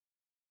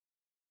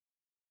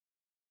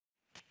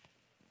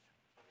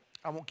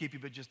I won't keep you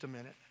but just a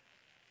minute.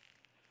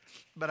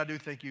 But I do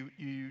think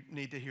you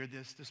need to hear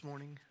this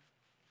morning.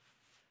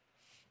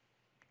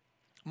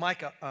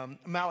 Malachi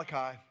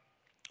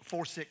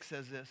 4:6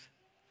 says this.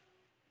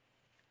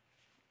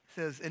 It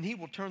says, and he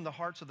will turn the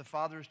hearts of the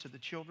fathers to the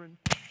children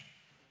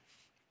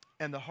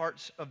and the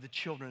hearts of the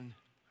children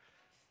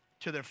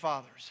to their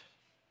fathers.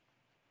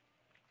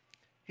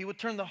 He will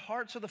turn the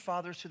hearts of the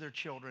fathers to their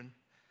children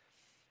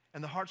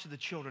and the hearts of the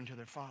children to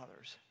their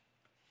fathers.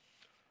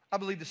 I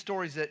believe the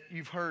stories that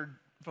you've heard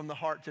from the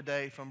heart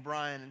today, from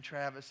Brian and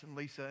Travis and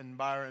Lisa and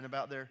Byron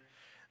about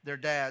their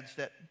dads,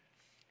 that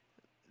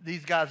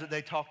these guys that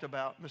they talked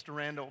about, Mr.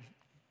 Randall,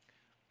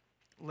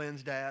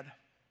 Lynn's dad,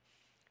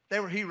 they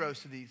were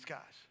heroes to these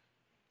guys.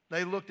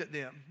 They looked at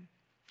them.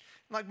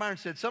 Like Byron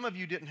said, some of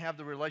you didn't have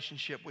the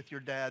relationship with your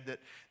dad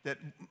that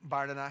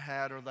Byron and I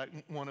had, or like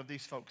one of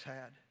these folks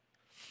had.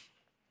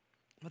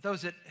 But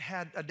those that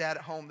had a dad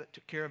at home that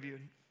took care of you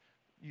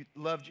and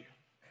loved you,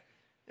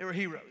 they were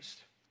heroes.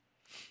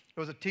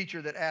 There was a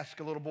teacher that asked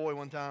a little boy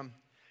one time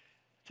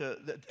to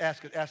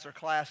ask their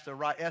class to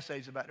write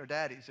essays about their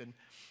daddies. And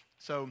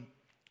so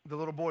the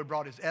little boy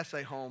brought his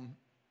essay home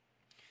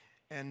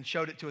and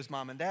showed it to his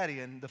mom and daddy.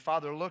 And the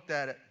father looked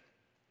at it.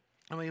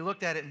 And when he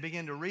looked at it and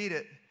began to read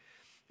it,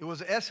 it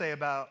was an essay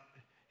about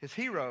his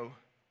hero.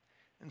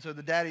 And so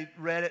the daddy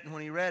read it, and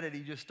when he read it,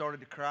 he just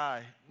started to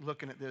cry,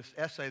 looking at this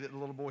essay that the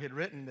little boy had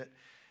written, that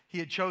he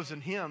had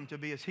chosen him to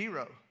be his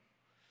hero.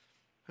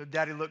 So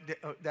daddy looked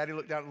down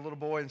at the little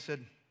boy and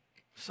said,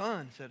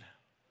 son,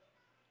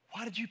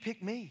 why did you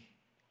pick me?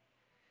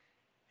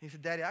 He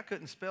said, Daddy, I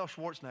couldn't spell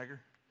Schwarzenegger.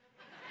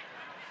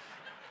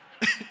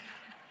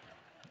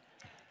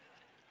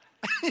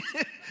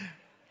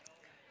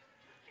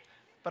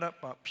 But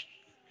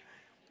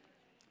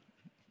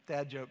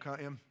dad joke, huh,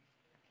 Em?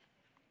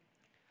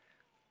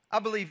 I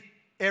believe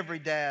every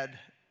dad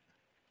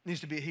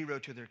needs to be a hero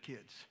to their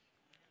kids.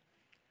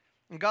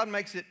 And God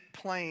makes it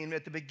plain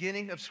at the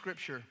beginning of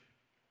Scripture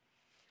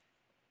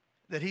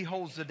that he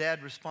holds the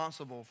dad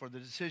responsible for the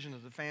decision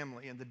of the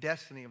family and the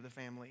destiny of the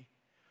family.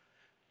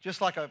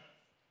 Just like a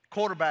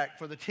quarterback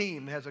for the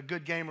team has a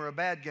good game or a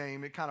bad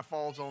game, it kind of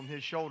falls on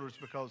his shoulders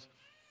because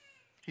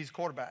he's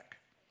quarterback.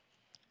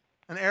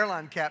 An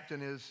airline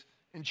captain is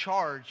in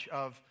charge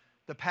of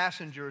the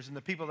passengers and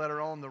the people that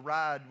are on the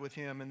ride with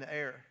him in the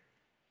air.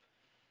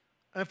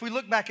 And if we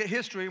look back at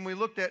history and we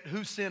looked at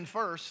who sinned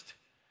first,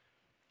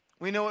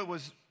 we know it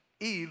was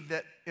Eve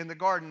that in the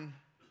garden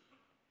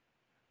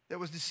that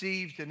was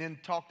deceived and then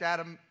talked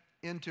Adam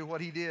into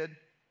what he did.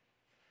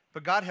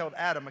 But God held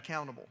Adam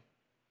accountable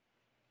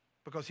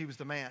because he was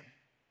the man.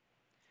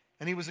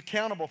 And he was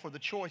accountable for the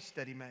choice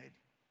that he made.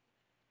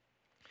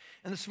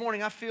 And this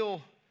morning I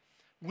feel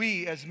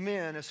we as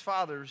men, as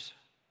fathers,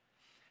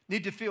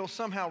 need to feel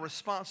somehow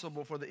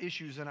responsible for the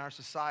issues in our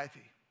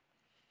society.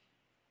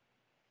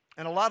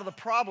 And a lot of the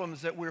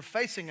problems that we're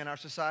facing in our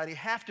society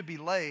have to be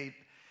laid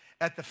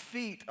at the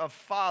feet of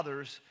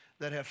fathers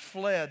that have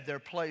fled their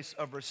place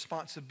of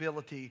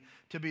responsibility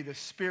to be the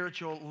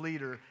spiritual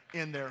leader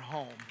in their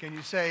home. Can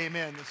you say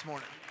amen this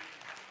morning?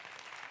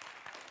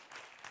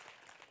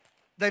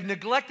 They've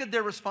neglected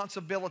their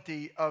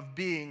responsibility of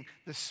being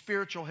the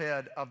spiritual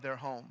head of their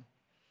home.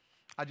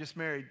 I just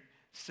married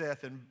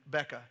Seth and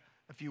Becca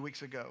a few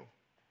weeks ago.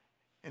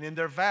 And in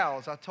their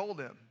vows, I told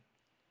them,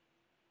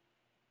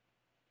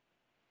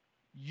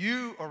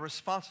 you are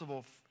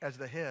responsible as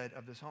the head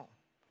of this home.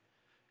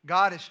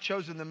 God has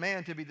chosen the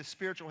man to be the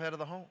spiritual head of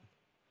the home.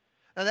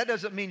 Now, that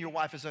doesn't mean your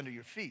wife is under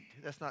your feet.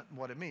 That's not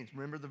what it means.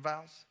 Remember the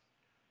vows?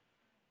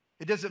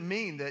 It doesn't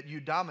mean that you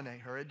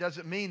dominate her. It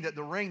doesn't mean that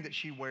the ring that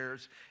she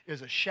wears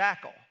is a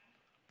shackle,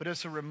 but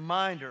it's a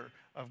reminder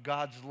of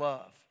God's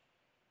love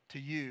to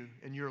you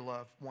and your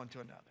love one to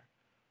another.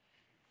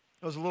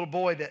 There was a little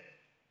boy that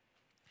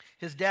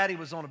his daddy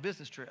was on a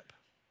business trip.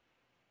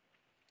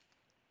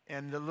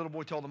 And the little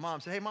boy told the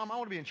mom, said, hey, Mom, I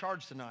want to be in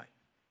charge tonight.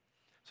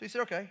 So he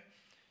said, okay.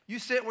 You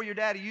sit where your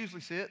daddy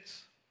usually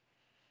sits.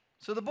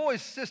 So the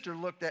boy's sister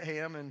looked at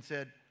him and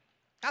said,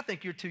 I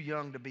think you're too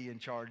young to be in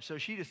charge. So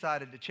she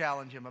decided to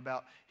challenge him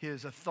about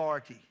his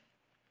authority.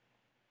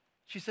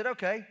 She said,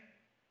 okay,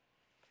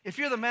 if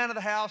you're the man of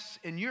the house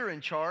and you're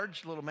in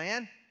charge, little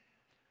man,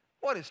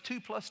 what is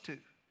 2 plus 2?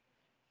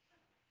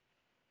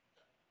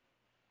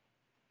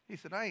 He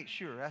said, I ain't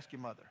sure. Ask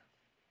your mother.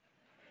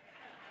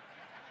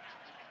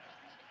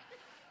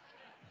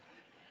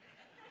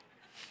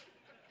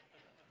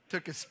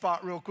 Took his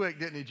spot real quick,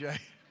 didn't he, Jay?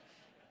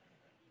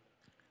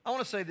 I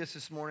want to say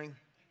this morning.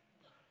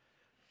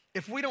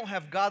 If we don't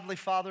have godly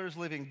fathers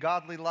living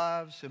godly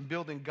lives and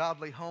building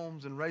godly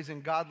homes and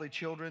raising godly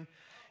children,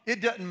 it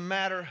doesn't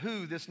matter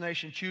who this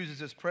nation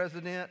chooses as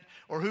president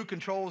or who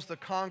controls the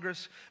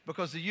Congress,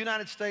 because the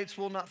United States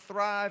will not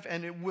thrive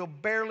and it will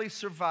barely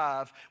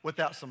survive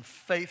without some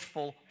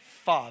faithful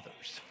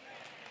fathers.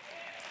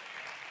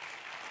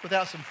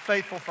 Without some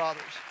faithful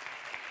fathers.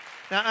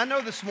 Now, I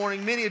know this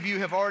morning many of you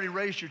have already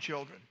raised your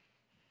children.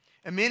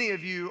 And many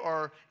of you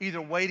are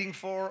either waiting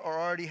for or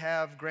already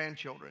have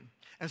grandchildren.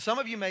 And some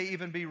of you may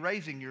even be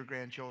raising your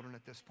grandchildren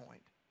at this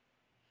point.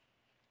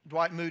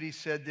 Dwight Moody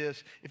said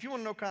this: if you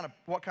want to know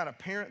what kind of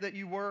parent that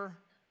you were,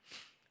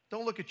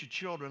 don't look at your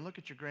children, look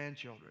at your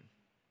grandchildren.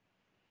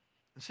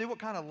 And see what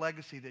kind of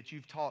legacy that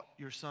you've taught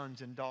your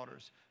sons and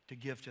daughters to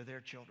give to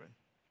their children.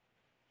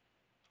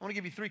 I want to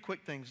give you 3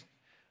 quick things.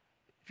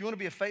 If you want to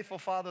be a faithful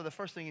father, the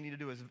first thing you need to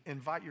do is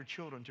invite your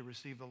children to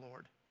receive the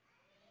Lord.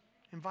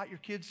 Invite your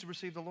kids to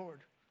receive the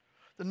Lord.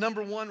 The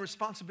number one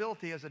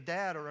responsibility as a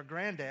dad or a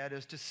granddad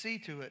is to see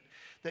to it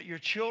that your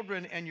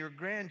children and your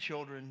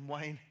grandchildren,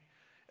 Wayne,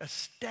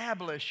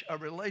 establish a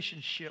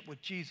relationship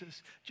with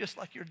Jesus just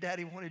like your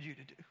daddy wanted you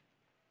to do.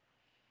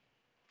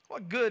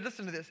 What good,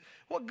 listen to this,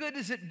 what good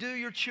does it do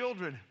your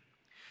children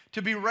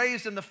to be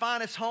raised in the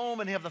finest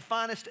home and have the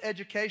finest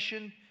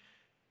education,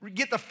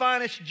 get the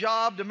finest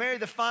job, to marry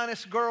the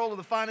finest girl or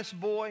the finest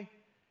boy,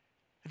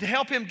 to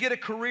help him get a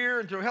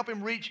career and to help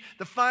him reach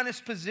the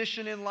finest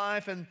position in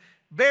life and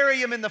bury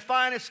him in the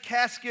finest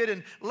casket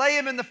and lay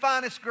him in the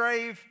finest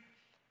grave,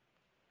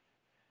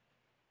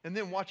 and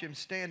then watch him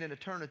stand in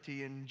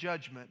eternity in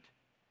judgment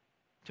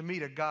to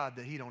meet a God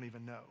that he don't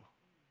even know?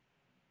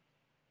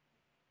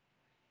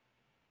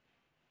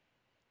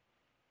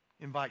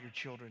 Invite your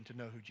children to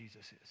know who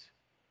Jesus is.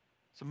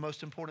 It's the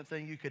most important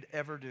thing you could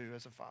ever do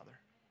as a father.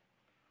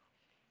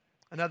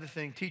 Another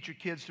thing, teach your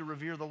kids to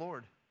revere the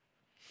Lord.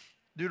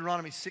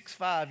 Deuteronomy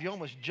 6:5. You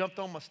almost jumped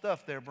on my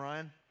stuff there,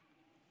 Brian.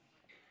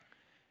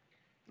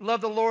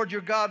 Love the Lord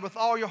your God with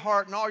all your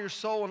heart and all your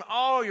soul and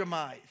all your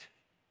might.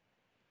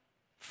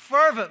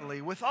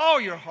 Fervently, with all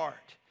your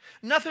heart.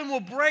 Nothing will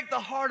break the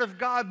heart of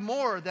God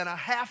more than a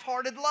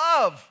half-hearted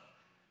love.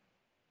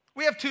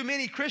 We have too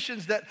many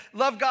Christians that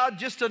love God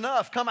just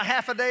enough, come a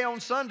half a day on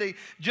Sunday,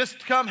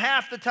 just come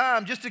half the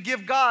time, just to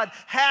give God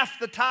half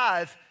the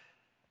tithe,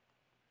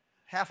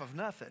 half of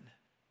nothing.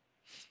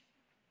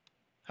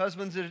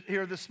 Husbands that are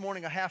here this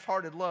morning, a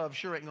half-hearted love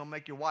sure ain't going to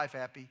make your wife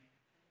happy.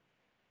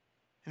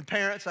 And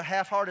parents, a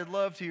half-hearted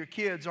love to your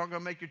kids aren't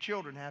going to make your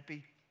children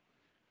happy.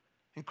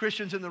 And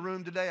Christians in the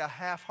room today, a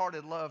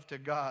half-hearted love to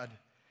God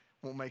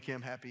won't make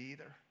him happy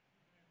either.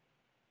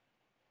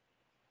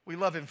 We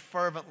love him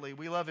fervently.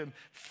 We love him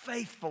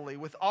faithfully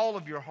with all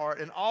of your heart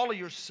and all of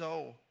your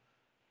soul.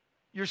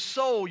 Your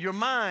soul, your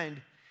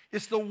mind,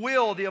 it's the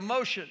will, the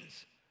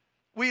emotions.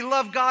 We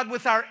love God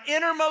with our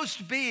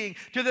innermost being,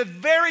 to the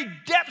very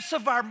depths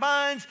of our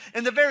minds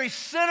and the very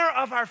center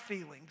of our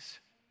feelings.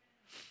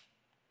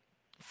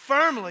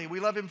 Firmly, we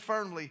love him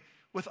firmly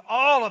with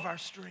all of our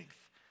strength.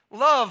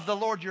 Love the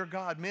Lord your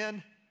God,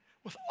 men,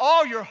 with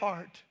all your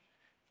heart,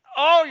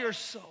 all your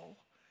soul,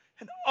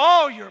 and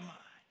all your mind.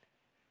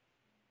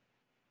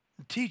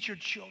 And teach your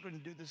children to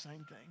do the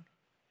same thing.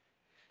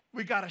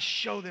 We got to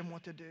show them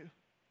what to do.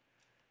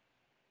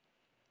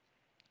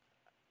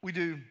 We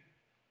do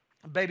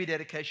baby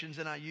dedications,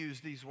 and I use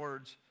these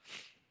words.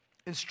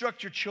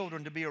 Instruct your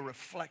children to be a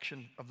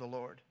reflection of the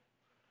Lord.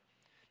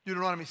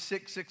 Deuteronomy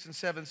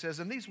 6:6-7 says,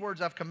 and these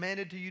words I've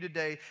commanded to you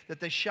today, that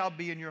they shall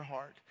be in your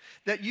heart,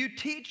 that you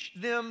teach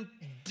them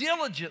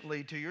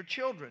diligently to your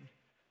children.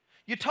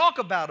 You talk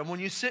about them when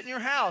you sit in your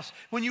house,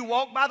 when you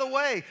walk by the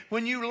way,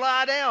 when you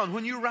lie down,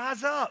 when you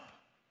rise up.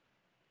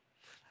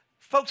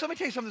 Folks, let me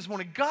tell you something this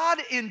morning. God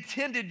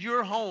intended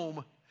your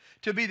home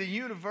to be the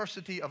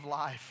university of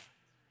life.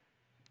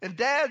 And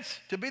dads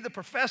to be the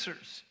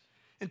professors.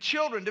 And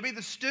children to be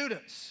the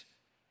students.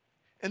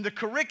 And the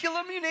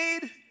curriculum you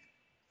need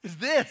is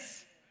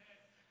this.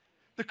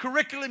 The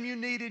curriculum you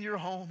need in your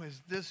home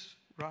is this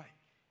right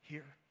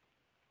here.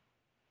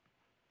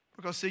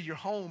 Because see, your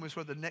home is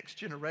where the next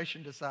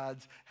generation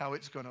decides how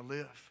it's going to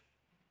live.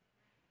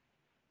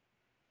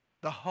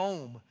 The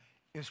home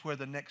is where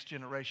the next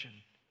generation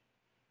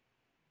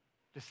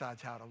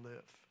decides how to live.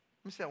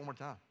 Let me say that one more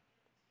time.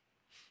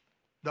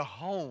 The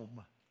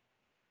home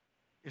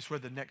is where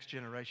the next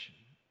generation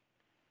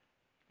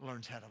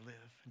learns how to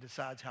live and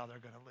decides how they're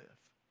going to live.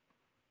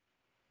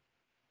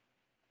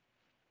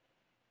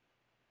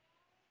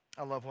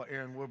 I love what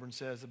Aaron Wilburn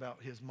says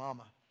about his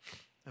mama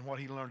and what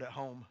he learned at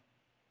home.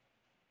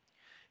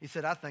 He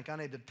said, I think I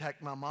need to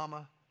take my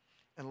mama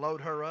and load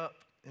her up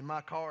in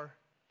my car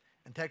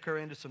and take her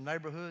into some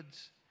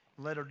neighborhoods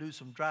and let her do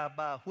some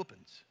drive-by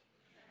whoopings.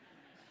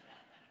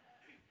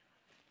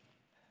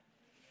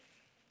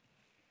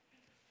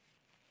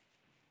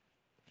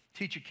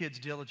 Teach your kids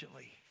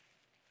diligently.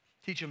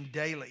 Teach them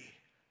daily.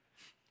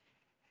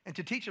 And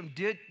to teach them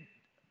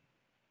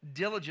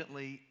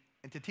diligently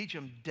and to teach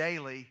them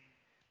daily,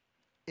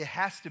 it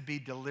has to be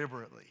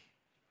deliberately.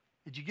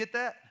 Did you get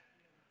that?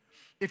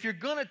 If you're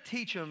going to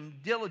teach them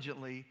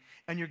diligently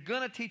and you're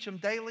going to teach them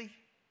daily,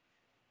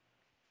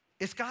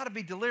 it's got to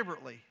be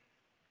deliberately.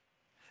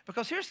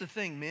 Because here's the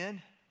thing,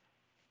 men.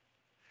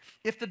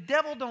 If the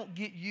devil don't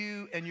get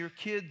you and your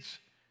kids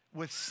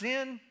with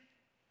sin,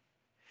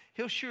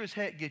 he'll sure as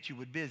heck get you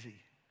with busy.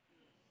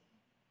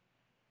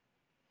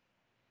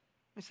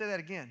 Let me say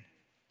that again.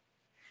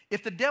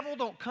 If the devil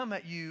don't come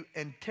at you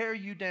and tear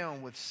you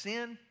down with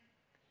sin,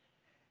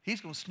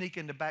 he's going to sneak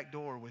in the back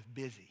door with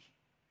busy.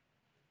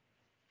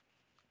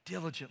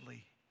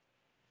 Diligently,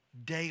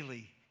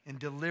 daily, and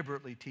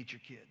deliberately teach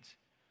your kids.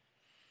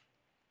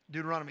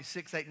 Deuteronomy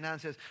 6, 8, and 9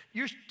 says,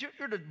 you're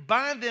to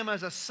bind them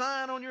as a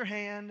sign on your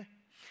hand,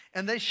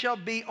 and they shall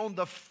be on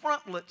the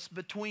frontlets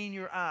between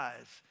your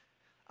eyes.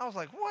 I was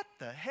like, what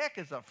the heck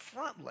is a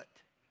frontlet?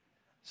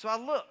 So I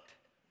looked.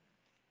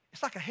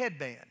 It's like a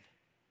headband.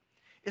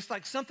 It's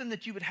like something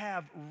that you would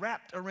have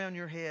wrapped around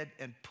your head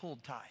and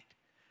pulled tight.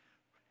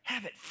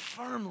 Have it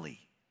firmly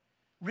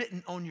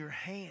written on your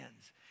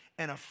hands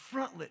and a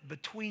frontlet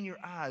between your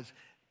eyes.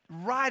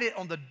 Write it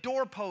on the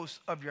doorposts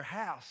of your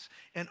house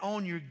and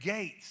on your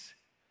gates.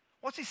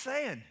 What's he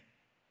saying?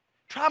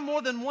 Try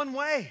more than one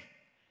way.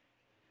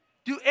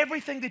 Do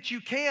everything that you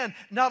can,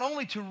 not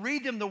only to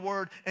read them the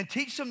word and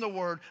teach them the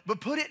word, but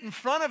put it in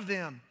front of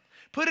them.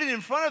 Put it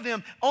in front of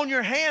them on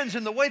your hands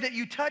in the way that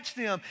you touch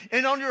them,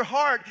 and on your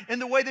heart in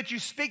the way that you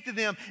speak to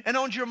them, and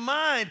on your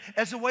mind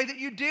as the way that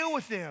you deal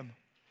with them.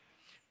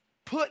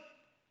 Put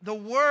the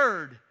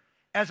word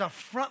as a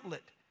frontlet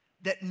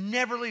that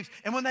never leaves.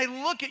 And when they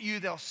look at you,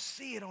 they'll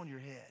see it on your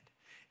head,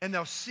 and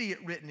they'll see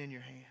it written in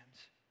your hands.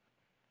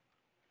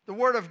 The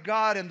Word of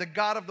God and the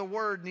God of the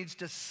Word needs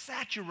to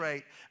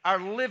saturate our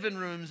living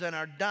rooms and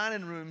our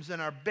dining rooms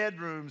and our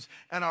bedrooms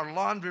and our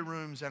laundry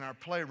rooms and our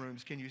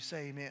playrooms. Can you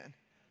say amen?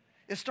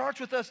 It starts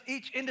with us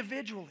each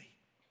individually.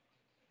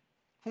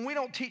 When we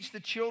don't teach the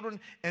children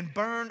and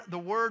burn the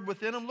Word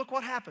within them, look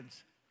what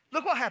happens.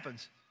 Look what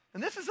happens.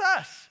 And this is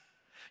us.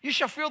 You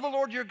shall fear the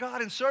Lord your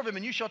God and serve him,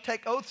 and you shall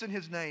take oaths in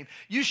his name.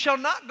 You shall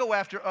not go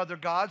after other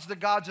gods, the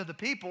gods of the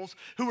peoples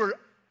who are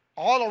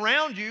all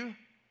around you.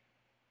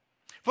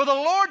 For the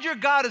Lord your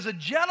God is a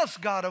jealous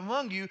God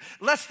among you,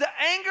 lest the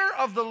anger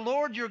of the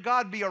Lord your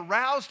God be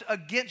aroused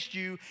against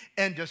you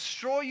and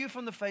destroy you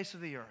from the face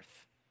of the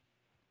earth.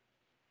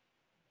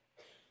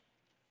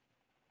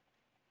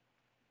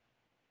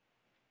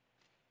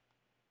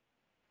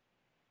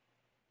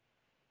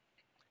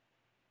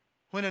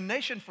 When a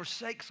nation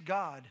forsakes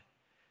God,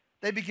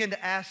 they begin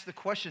to ask the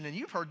question, and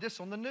you've heard this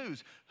on the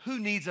news, who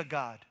needs a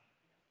God?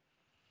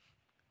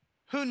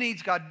 Who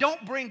needs God?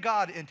 Don't bring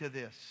God into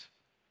this.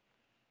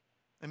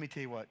 Let me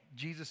tell you what,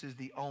 Jesus is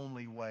the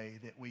only way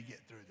that we get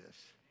through this.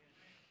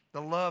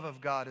 The love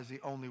of God is the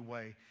only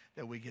way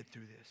that we get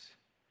through this.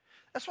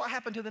 That's what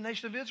happened to the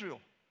nation of Israel.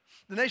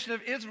 The nation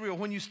of Israel,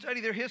 when you study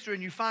their history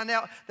and you find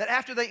out that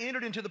after they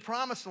entered into the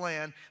promised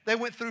land, they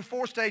went through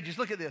 4 stages.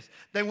 Look at this.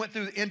 They went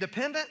through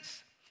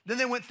independence, then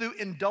they went through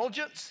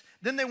indulgence,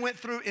 then they went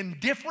through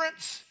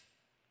indifference,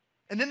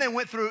 and then they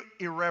went through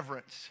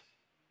irreverence.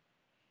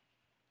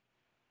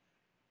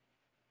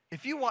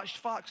 If you watched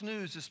Fox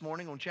News this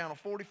morning on Channel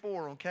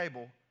 44 on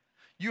cable,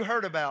 you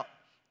heard about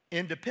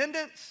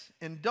independence,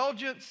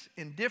 indulgence,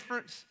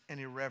 indifference, and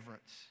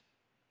irreverence.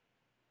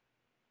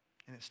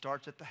 And it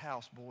starts at the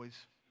house, boys.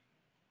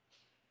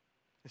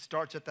 It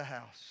starts at the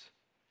house.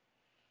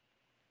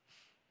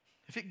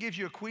 If it gives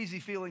you a queasy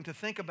feeling to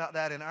think about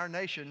that in our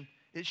nation,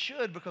 it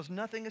should, because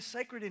nothing is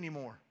sacred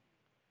anymore.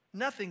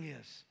 Nothing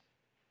is.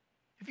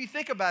 If you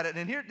think about it,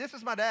 and here, this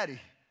is my daddy.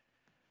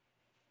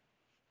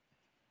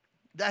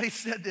 Daddy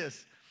said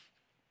this.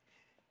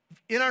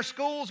 In our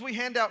schools, we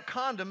hand out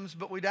condoms,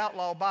 but we'd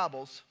outlaw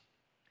Bibles.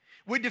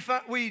 We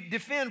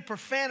defend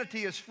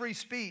profanity as free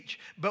speech,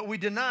 but we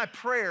deny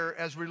prayer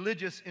as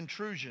religious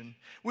intrusion.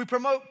 We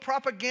promote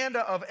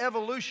propaganda of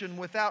evolution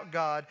without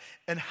God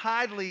and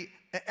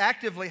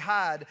actively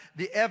hide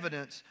the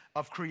evidence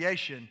of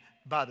creation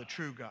by the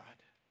true God.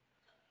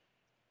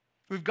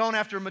 We've gone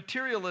after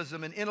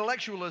materialism and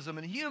intellectualism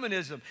and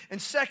humanism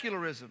and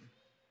secularism.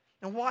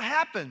 And what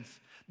happens?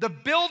 The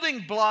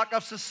building block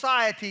of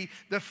society,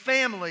 the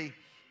family,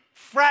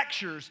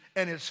 fractures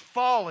and is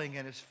falling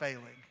and is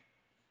failing.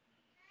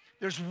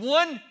 There's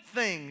one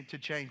thing to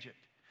change it.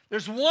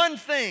 There's one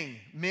thing,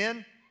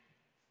 men,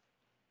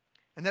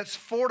 and that's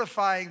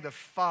fortifying the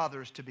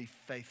fathers to be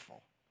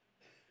faithful.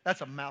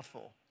 That's a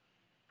mouthful.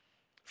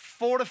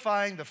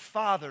 Fortifying the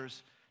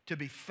fathers to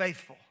be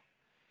faithful.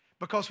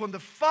 Because when the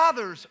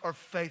fathers are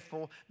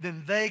faithful,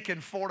 then they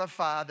can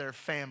fortify their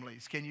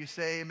families. Can you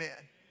say amen?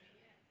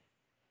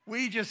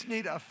 We just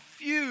need a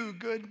few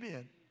good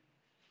men.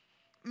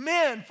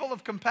 Men full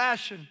of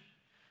compassion,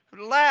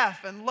 who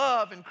laugh and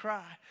love and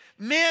cry.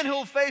 Men who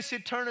will face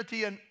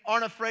eternity and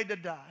aren't afraid to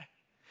die.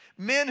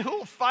 Men who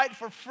will fight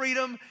for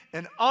freedom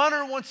and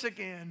honor once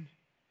again.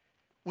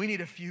 We need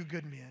a few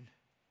good men.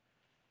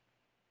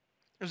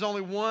 There's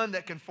only one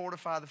that can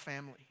fortify the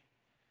family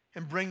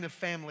and bring the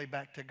family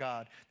back to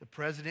God. The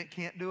president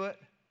can't do it.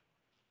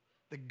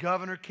 The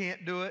governor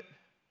can't do it.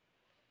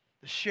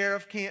 The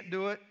sheriff can't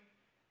do it.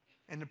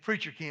 And the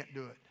preacher can't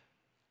do it.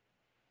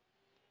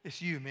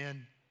 It's you,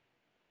 man.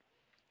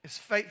 It's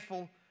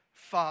faithful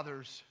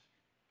fathers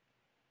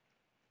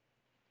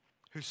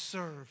who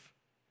serve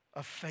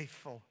a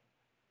faithful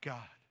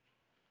God.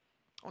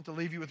 I want to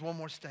leave you with one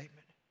more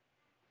statement.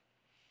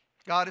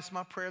 God, it's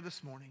my prayer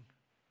this morning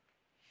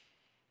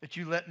that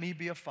you let me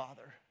be a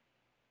father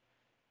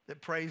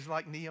that prays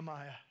like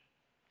Nehemiah,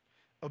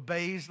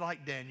 obeys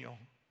like Daniel,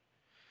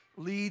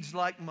 leads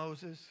like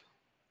Moses,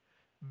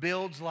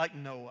 builds like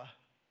Noah,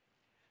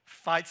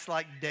 fights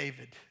like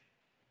David,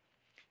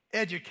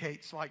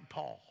 educates like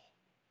Paul,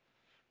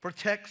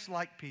 protects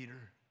like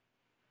Peter,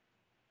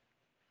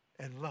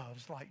 and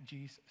loves like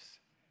Jesus.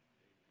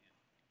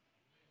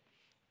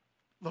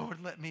 Lord,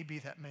 let me be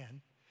that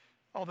man.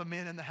 All the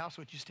men in the house,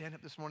 would you stand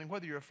up this morning,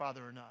 whether you're a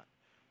father or not?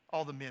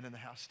 All the men in the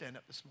house, stand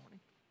up this morning.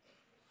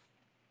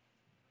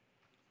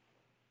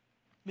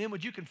 Men,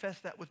 would you confess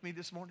that with me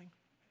this morning?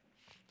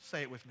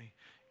 Say it with me.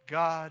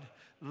 God,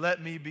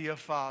 let me be a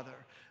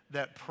father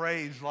that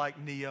prays like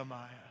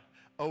Nehemiah,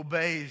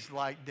 obeys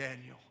like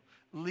Daniel,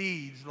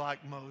 leads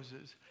like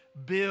Moses,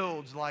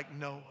 builds like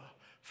Noah,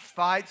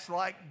 fights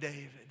like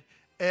David,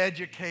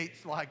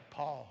 educates like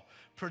Paul,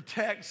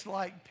 protects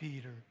like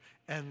Peter,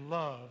 and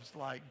loves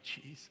like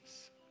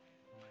Jesus.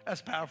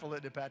 That's powerful,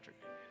 isn't it, Patrick?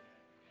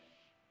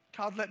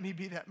 God, let me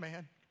be that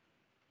man.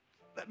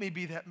 Let me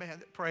be that man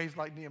that prays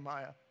like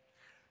Nehemiah.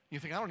 You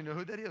think, I don't even know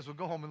who that is. Well,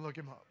 go home and look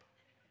him up.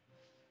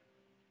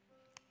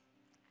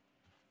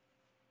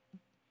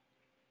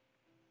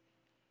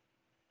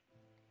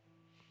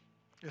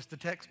 It's the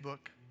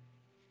textbook.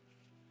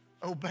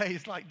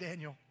 Obeys like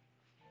Daniel.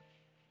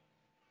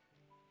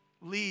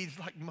 Leads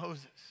like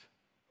Moses.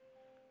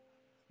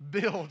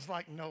 Builds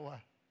like Noah.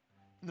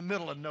 In the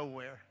middle of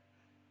nowhere.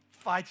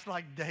 Fights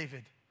like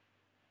David.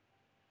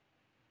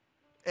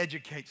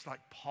 Educates like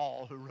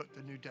Paul, who wrote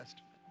the New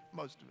Testament,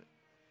 most of it.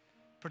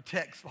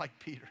 Protects like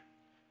Peter.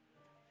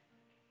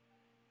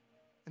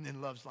 And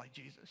then loves like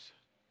Jesus.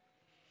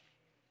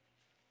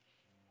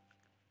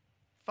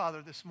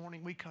 Father, this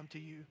morning we come to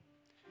you.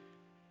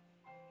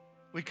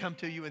 We come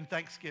to you in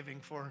thanksgiving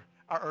for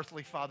our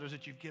earthly fathers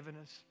that you've given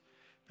us.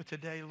 But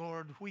today,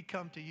 Lord, we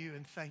come to you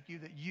and thank you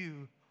that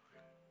you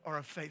are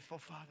a faithful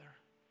Father.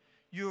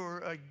 You're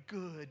a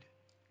good,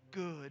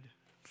 good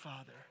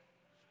Father.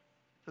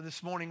 So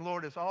this morning,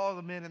 Lord, as all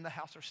the men in the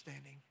house are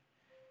standing,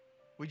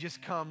 we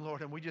just come,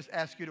 Lord, and we just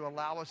ask you to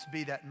allow us to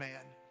be that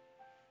man.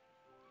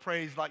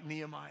 Prays like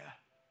Nehemiah,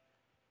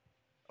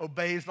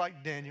 obeys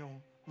like Daniel,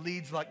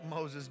 leads like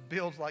Moses,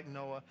 builds like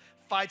Noah,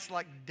 fights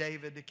like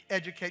David,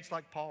 educates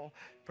like Paul,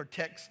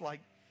 protects like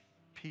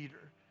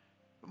Peter.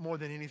 But more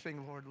than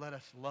anything, Lord, let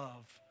us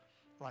love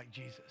like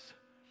Jesus.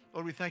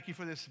 Lord, we thank you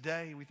for this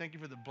day. We thank you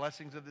for the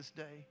blessings of this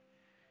day.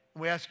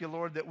 And we ask you,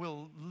 Lord, that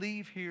we'll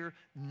leave here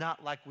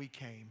not like we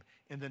came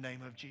in the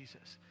name of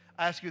Jesus.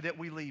 I ask you that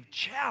we leave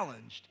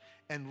challenged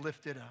and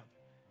lifted up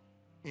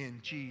in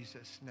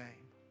Jesus' name.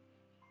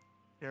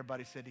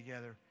 Everybody said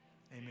together,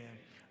 amen.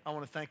 I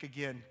want to thank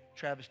again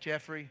Travis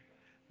Jeffrey,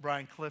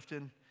 Brian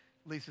Clifton,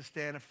 Lisa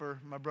Stanifer,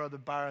 my brother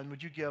Byron.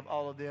 Would you give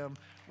all of them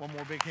one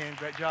more big hand?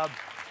 Great job.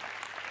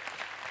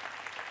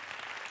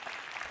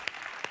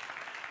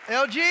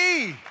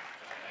 LG,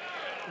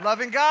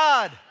 loving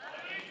God.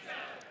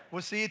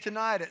 We'll see you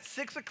tonight at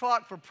 6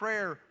 o'clock for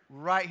prayer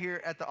right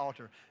here at the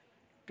altar.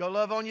 Go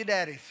love on your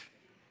daddies.